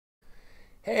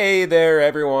Hey there,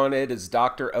 everyone. It is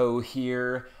Dr. O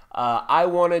here. I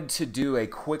wanted to do a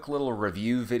quick little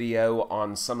review video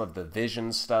on some of the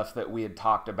vision stuff that we had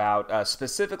talked about.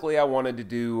 Specifically, I wanted to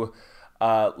do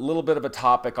a little bit of a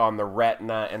topic on the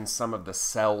retina and some of the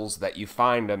cells that you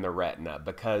find in the retina,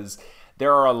 because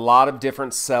there are a lot of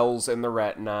different cells in the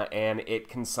retina and it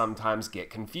can sometimes get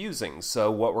confusing.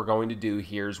 So what we're going to do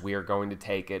here is we are going to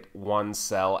take it one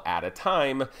cell at a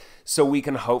time so we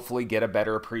can hopefully get a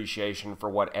better appreciation for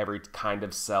what every kind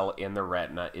of cell in the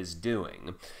retina is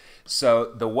doing.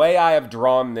 So the way I have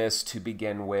drawn this to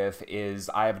begin with is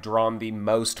I have drawn the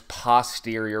most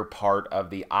posterior part of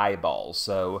the eyeball.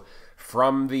 So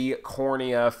from the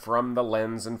cornea, from the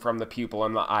lens, and from the pupil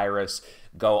and the iris,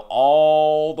 go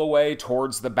all the way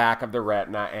towards the back of the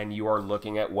retina, and you are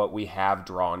looking at what we have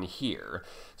drawn here.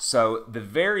 So the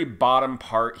very bottom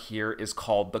part here is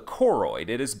called the choroid.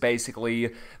 It is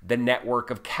basically the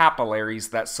network of capillaries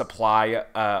that supply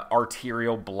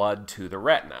arterial blood to the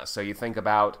retina. So you think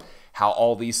about how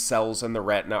all these cells in the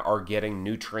retina are getting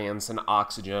nutrients and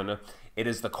oxygen. It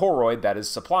is the choroid that is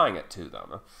supplying it to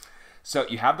them. So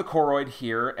you have the choroid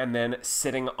here, and then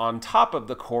sitting on top of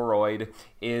the choroid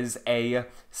is a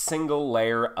single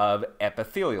layer of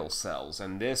epithelial cells,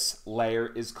 and this layer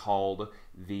is called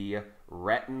the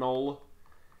retinal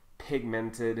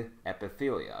pigmented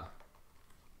epithelia.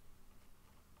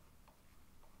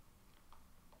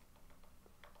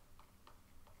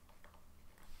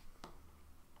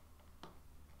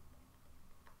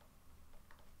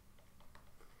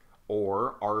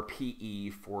 Or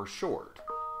RPE for short.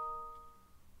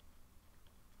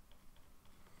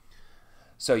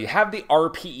 So you have the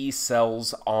RPE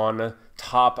cells on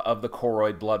top of the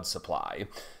choroid blood supply.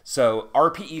 So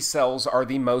RPE cells are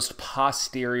the most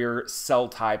posterior cell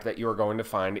type that you're going to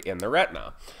find in the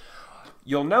retina.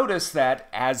 You'll notice that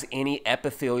as any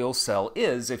epithelial cell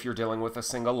is, if you're dealing with a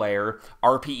single layer,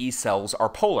 RPE cells are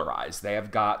polarized. They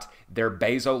have got their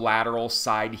basolateral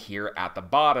side here at the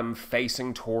bottom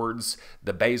facing towards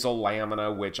the basal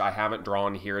lamina, which I haven't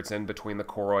drawn here. It's in between the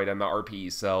choroid and the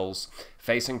RPE cells,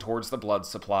 facing towards the blood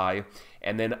supply.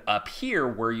 And then up here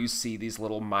where you see these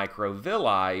little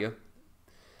microvilli,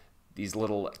 these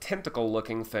little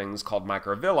tentacle-looking things called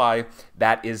microvilli,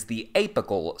 that is the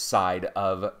apical side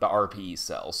of the RPE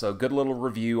cell. So good little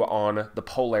review on the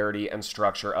polarity and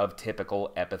structure of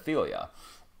typical epithelia.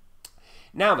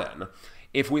 Now then,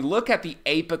 if we look at the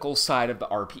apical side of the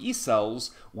RPE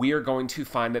cells, we are going to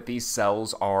find that these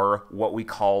cells are what we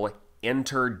call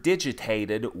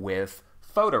interdigitated with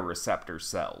photoreceptor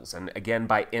cells. And again,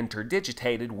 by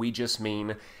interdigitated, we just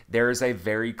mean there is a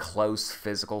very close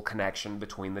physical connection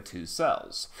between the two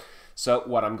cells. So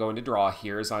what I'm going to draw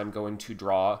here is I'm going to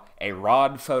draw a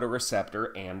rod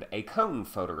photoreceptor and a cone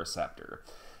photoreceptor.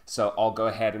 So I'll go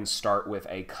ahead and start with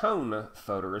a cone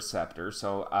photoreceptor.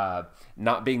 So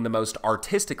not being the most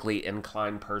artistically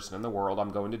inclined person in the world,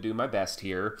 I'm going to do my best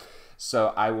here.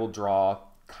 So I will draw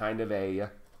kind of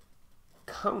a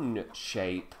cone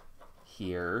shape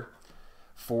here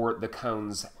for the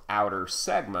cone's outer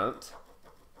segment.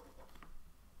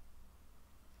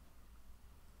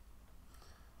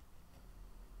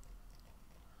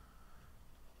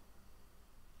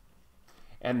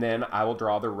 And then I will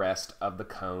draw the rest of the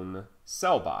cone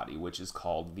cell body, which is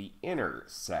called the inner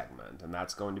segment. And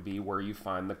that's going to be where you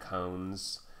find the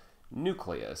cone's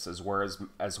nucleus, as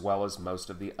well as most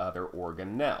of the other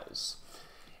organelles.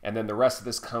 And then the rest of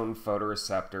this cone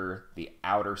photoreceptor, the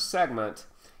outer segment,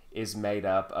 is made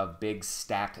up of big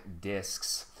stacked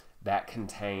discs that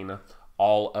contain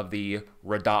all of the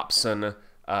rhodopsin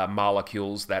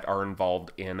molecules that are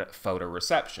involved in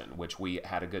photoreception, which we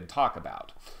had a good talk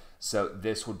about. So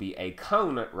this would be a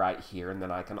cone right here, and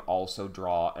then I can also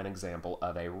draw an example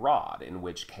of a rod, in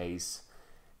which case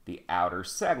the outer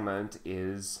segment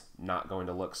is not going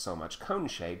to look so much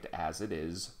cone-shaped as it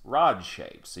is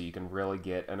rod-shaped. So you can really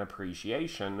get an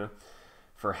appreciation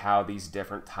for how these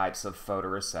different types of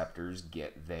photoreceptors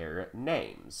get their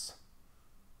names.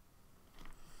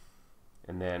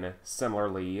 And then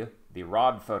similarly, the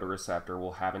rod photoreceptor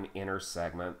will have an inner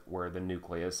segment where the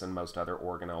nucleus and most other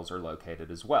organelles are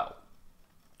located as well.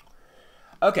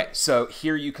 Okay, so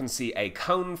here you can see a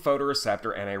cone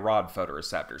photoreceptor and a rod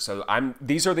photoreceptor. So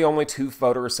these are the only two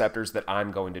photoreceptors that I'm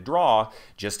going to draw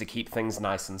just to keep things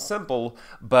nice and simple,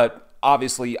 but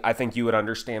obviously I think you would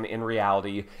understand in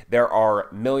reality there are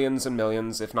millions and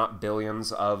millions, if not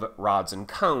billions, of rods and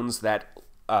cones that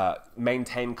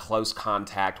maintain close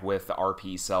contact with the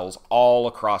RPE cells all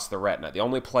across the retina. The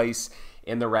only place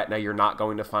in the retina you're not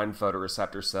going to find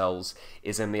photoreceptor cells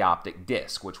is in the optic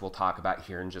disc, which we'll talk about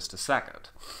here in just a second.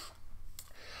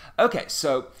 Okay,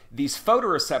 so these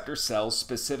photoreceptor cells,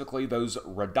 specifically those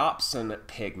rhodopsin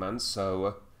pigments,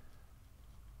 so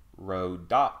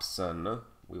rhodopsin,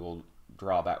 we will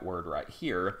draw that word right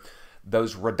here.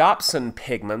 Those rhodopsin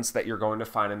pigments that you're going to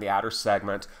find in the outer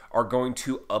segment are going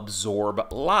to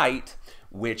absorb light,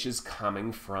 which is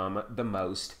coming from the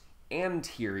most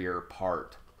anterior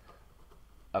part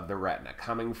of the retina,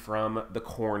 coming from the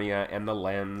cornea and the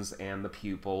lens and the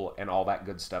pupil and all that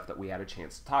good stuff that we had a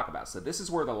chance to talk about. So this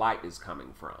is where the light is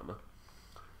coming from.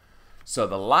 So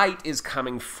the light is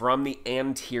coming from the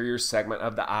anterior segment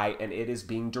of the eye, and it is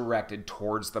being directed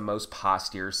towards the most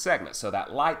posterior segment. So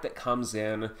that light that comes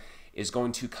in is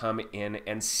going to come in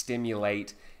and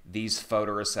stimulate these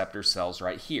photoreceptor cells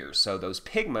right here. So those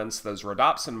pigments, those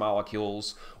rhodopsin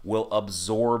molecules, will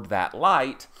absorb that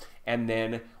light, and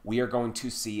then we are going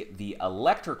to see the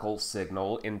electrical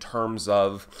signal in terms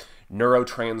of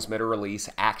neurotransmitter release,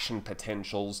 action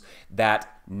potentials.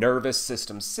 That nervous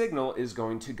system signal is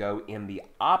going to go in the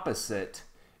opposite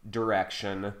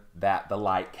direction that the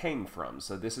light came from.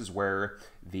 So this is where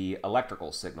the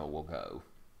electrical signal will go.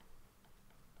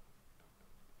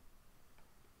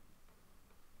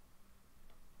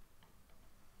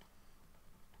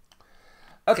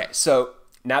 Okay, so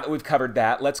now that we've covered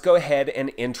that, let's go ahead and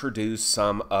introduce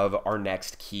some of our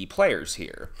next key players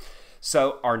here.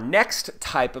 So our next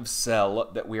type of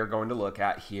cell that we are going to look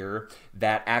at here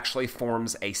that actually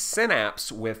forms a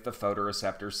synapse with the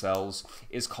photoreceptor cells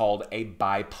is called a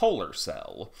bipolar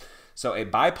cell. So a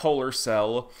bipolar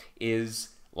cell is,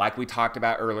 like we talked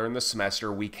about earlier in the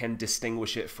semester, we can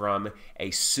distinguish it from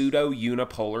a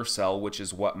pseudo-unipolar cell, which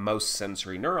is what most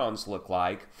sensory neurons look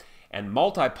like, and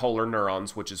multipolar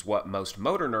neurons, which is what most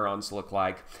motor neurons look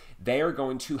like. They are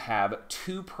going to have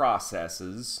two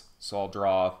processes. So I'll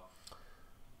draw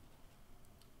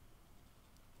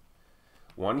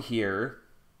one here,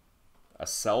 a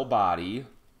cell body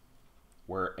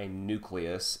where a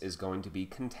nucleus is going to be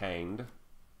contained,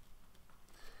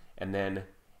 and then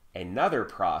another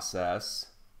process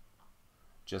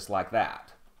just like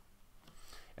that.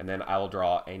 And then I will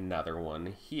draw another one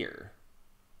here.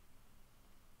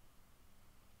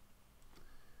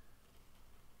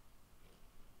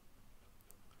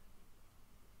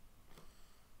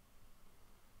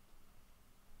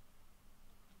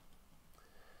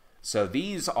 So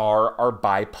these are our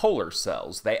bipolar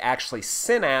cells. They actually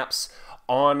synapse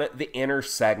on the inner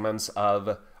segments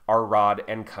of our rod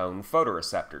and cone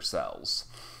photoreceptor cells.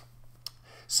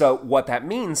 So what that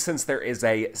means, since there is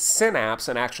a synapse,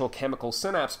 an actual chemical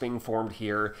synapse being formed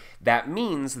here, that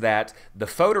means that the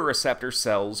photoreceptor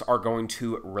cells are going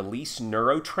to release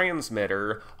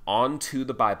neurotransmitter onto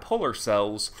the bipolar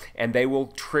cells, and they will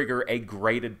trigger a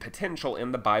graded potential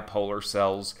in the bipolar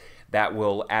cells that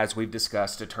will, as we've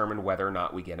discussed, determine whether or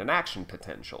not we get an action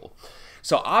potential.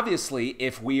 So obviously,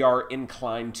 if we are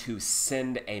inclined to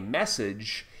send a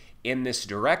message in this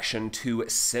direction, to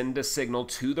send a signal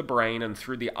to the brain and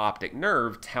through the optic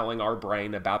nerve telling our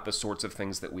brain about the sorts of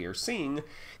things that we are seeing,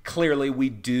 clearly we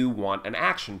do want an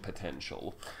action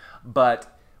potential.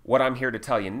 But what I'm here to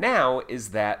tell you now is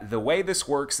that the way this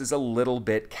works is a little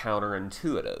bit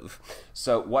counterintuitive.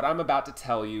 So what I'm about to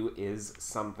tell you is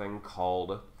something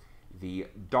called the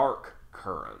dark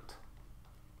current.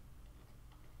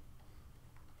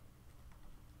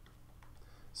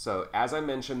 So as I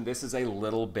mentioned, this is a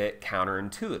little bit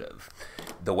counterintuitive.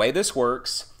 The way this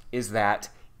works is that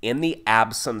in the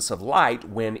absence of light,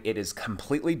 when it is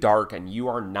completely dark and you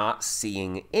are not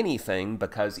seeing anything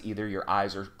because either your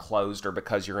eyes are closed or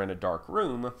because you're in a dark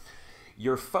room,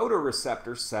 your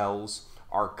photoreceptor cells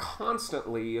are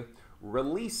constantly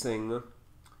releasing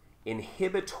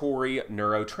inhibitory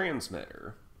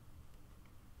neurotransmitter.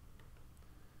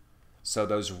 So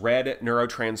those red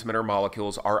neurotransmitter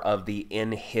molecules are of the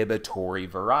inhibitory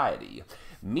variety,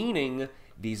 meaning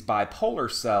these bipolar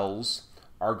cells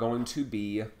are going to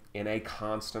be in a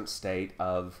constant state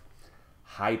of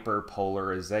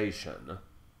hyperpolarization.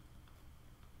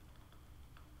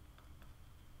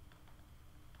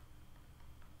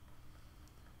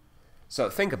 So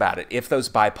think about it. If those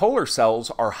bipolar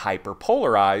cells are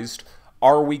hyperpolarized,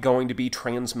 are we going to be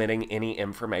transmitting any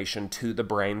information to the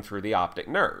brain through the optic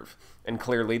nerve? And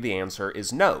clearly the answer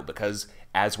is no, because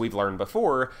as we've learned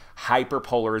before,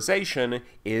 hyperpolarization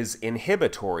is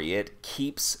inhibitory. It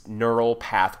keeps neural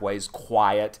pathways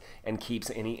quiet and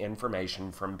keeps any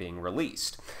information from being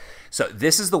released. So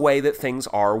this is the way that things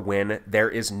are when there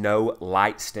is no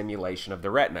light stimulation of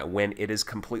the retina. When it is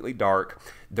completely dark,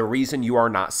 the reason you are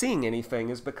not seeing anything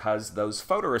is because those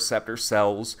photoreceptor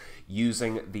cells,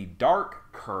 using the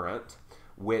dark current,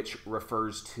 which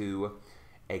refers to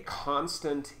a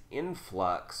constant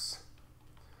influx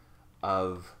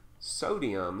of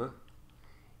sodium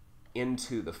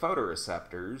into the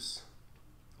photoreceptors,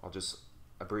 I'll just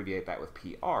abbreviate that with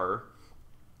PR.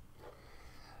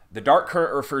 The dark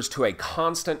current refers to a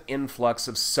constant influx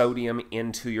of sodium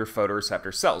into your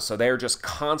photoreceptor cells. So they are just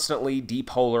constantly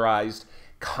depolarized,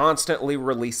 constantly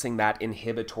releasing that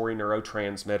inhibitory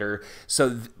neurotransmitter.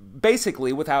 So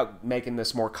basically, without making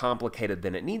this more complicated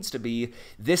than it needs to be,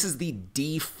 this is the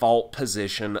default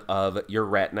position of your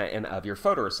retina and of your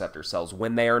photoreceptor cells.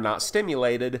 When they are not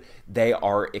stimulated, they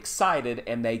are excited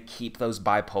and they keep those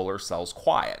bipolar cells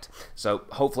quiet. So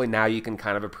hopefully now you can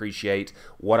kind of appreciate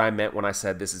what I meant when I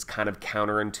said this is kind of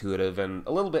counterintuitive and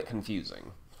a little bit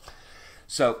confusing.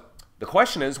 So the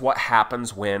question is, what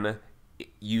happens when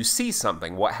you see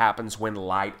something? What happens when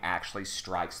light actually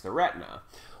strikes the retina?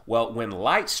 Well, when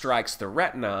light strikes the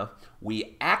retina,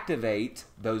 we activate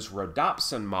those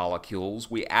rhodopsin molecules.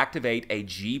 We activate a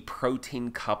G protein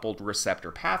coupled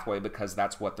receptor pathway because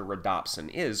that's what the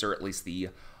rhodopsin is, or at least the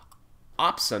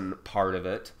opsin part of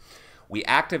it. We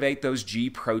activate those G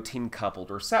protein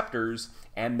coupled receptors,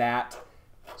 and that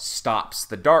stops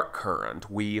the dark current.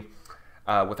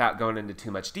 Without going into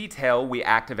too much detail, we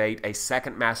activate a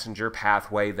second messenger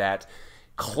pathway that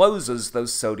closes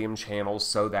those sodium channels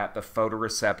so that the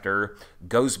photoreceptor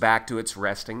goes back to its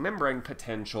resting membrane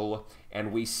potential,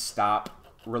 and we stop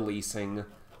releasing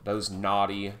those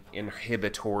naughty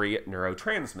inhibitory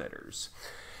neurotransmitters.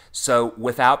 So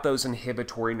without those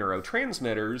inhibitory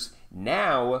neurotransmitters,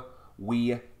 now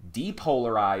we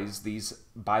depolarize these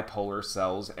bipolar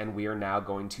cells, and we are now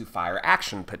going to fire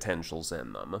action potentials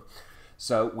in them.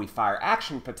 So we fire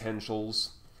action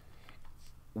potentials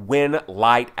when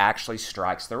light actually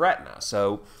strikes the retina.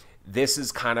 So this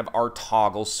is kind of our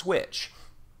toggle switch.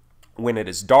 When it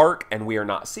is dark and we are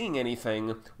not seeing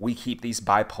anything, we keep these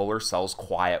bipolar cells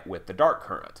quiet with the dark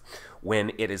current.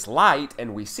 When it is light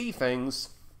and we see things,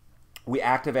 we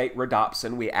activate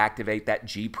rhodopsin, we activate that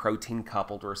G protein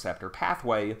coupled receptor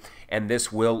pathway, and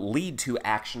this will lead to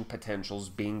action potentials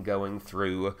going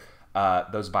through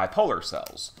those bipolar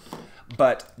cells.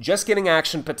 But just getting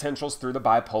action potentials through the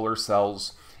bipolar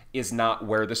cells is not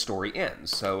where the story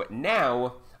ends. So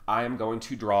now I am going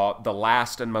to draw the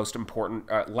last and most important,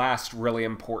 last really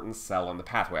important cell in the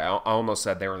pathway. I almost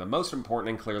said they were the most important,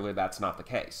 and clearly that's not the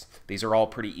case. These are all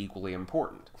pretty equally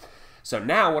important. So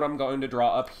now what I'm going to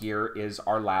draw up here is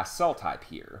our last cell type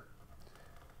here.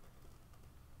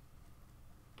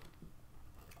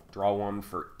 Draw one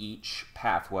for each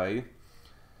pathway.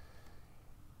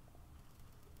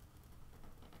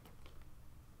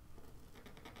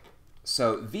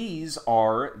 So these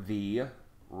are the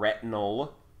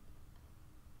retinal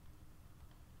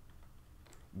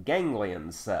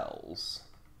ganglion cells,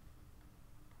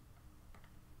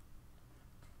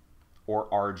 or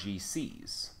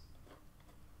RGCs.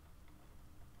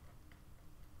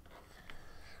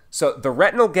 So the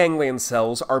retinal ganglion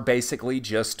cells are basically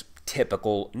just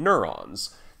typical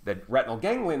neurons. The retinal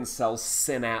ganglion cells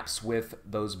synapse with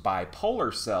those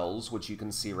bipolar cells, which you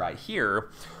can see right here.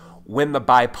 When the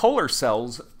bipolar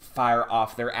cells fire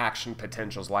off their action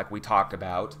potentials like we talked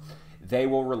about, they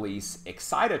will release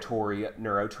excitatory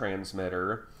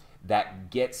neurotransmitter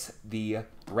that gets the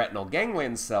retinal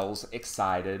ganglion cells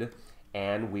excited,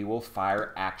 and we will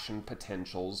fire action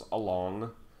potentials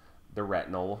along the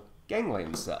retinal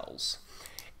ganglion cells.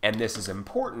 And this is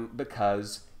important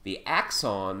because the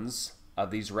axons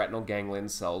of these retinal ganglion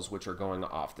cells, which are going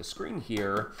off the screen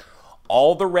here,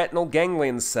 all the retinal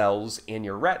ganglion cells in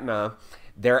your retina,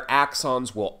 their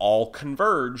axons will all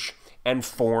converge and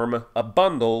form a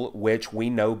bundle, which we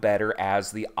know better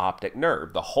as the optic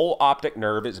nerve. The whole optic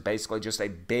nerve is basically just a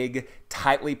big,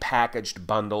 tightly packaged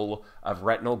bundle of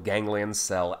retinal ganglion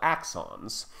cell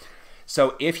axons.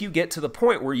 So if you get to the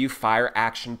point where you fire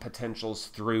action potentials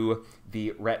through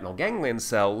the retinal ganglion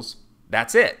cells,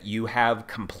 that's it. You have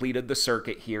completed the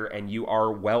circuit here, and you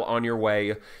are well on your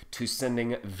way to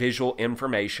sending visual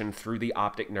information through the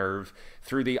optic nerve,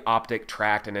 through the optic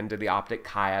tract, and into the optic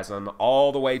chiasm,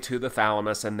 all the way to the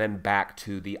thalamus, and then back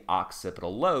to the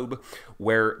occipital lobe,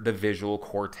 where the visual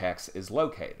cortex is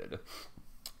located.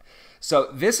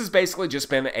 So this has basically just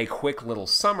been a quick little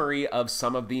summary of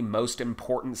some of the most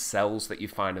important cells that you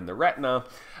find in the retina.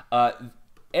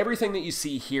 Everything that you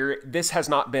see here, this has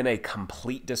not been a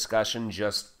complete discussion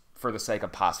just for the sake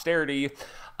of posterity.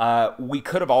 We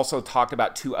could have also talked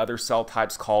about two other cell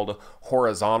types called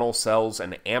horizontal cells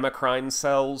and amacrine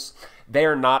cells. They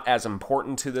are not as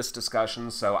important to this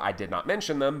discussion, so I did not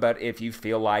mention them, but if you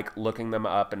feel like looking them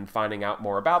up and finding out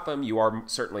more about them, you are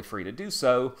certainly free to do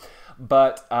so.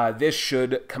 But this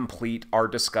should complete our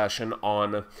discussion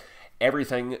on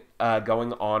everything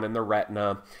going on in the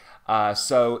retina.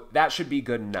 So that should be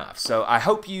good enough. So I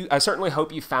certainly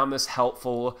hope you found this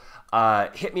helpful.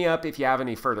 Hit me up if you have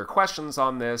any further questions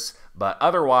on this. But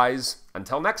otherwise,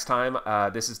 until next time,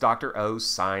 this is Dr. O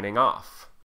signing off.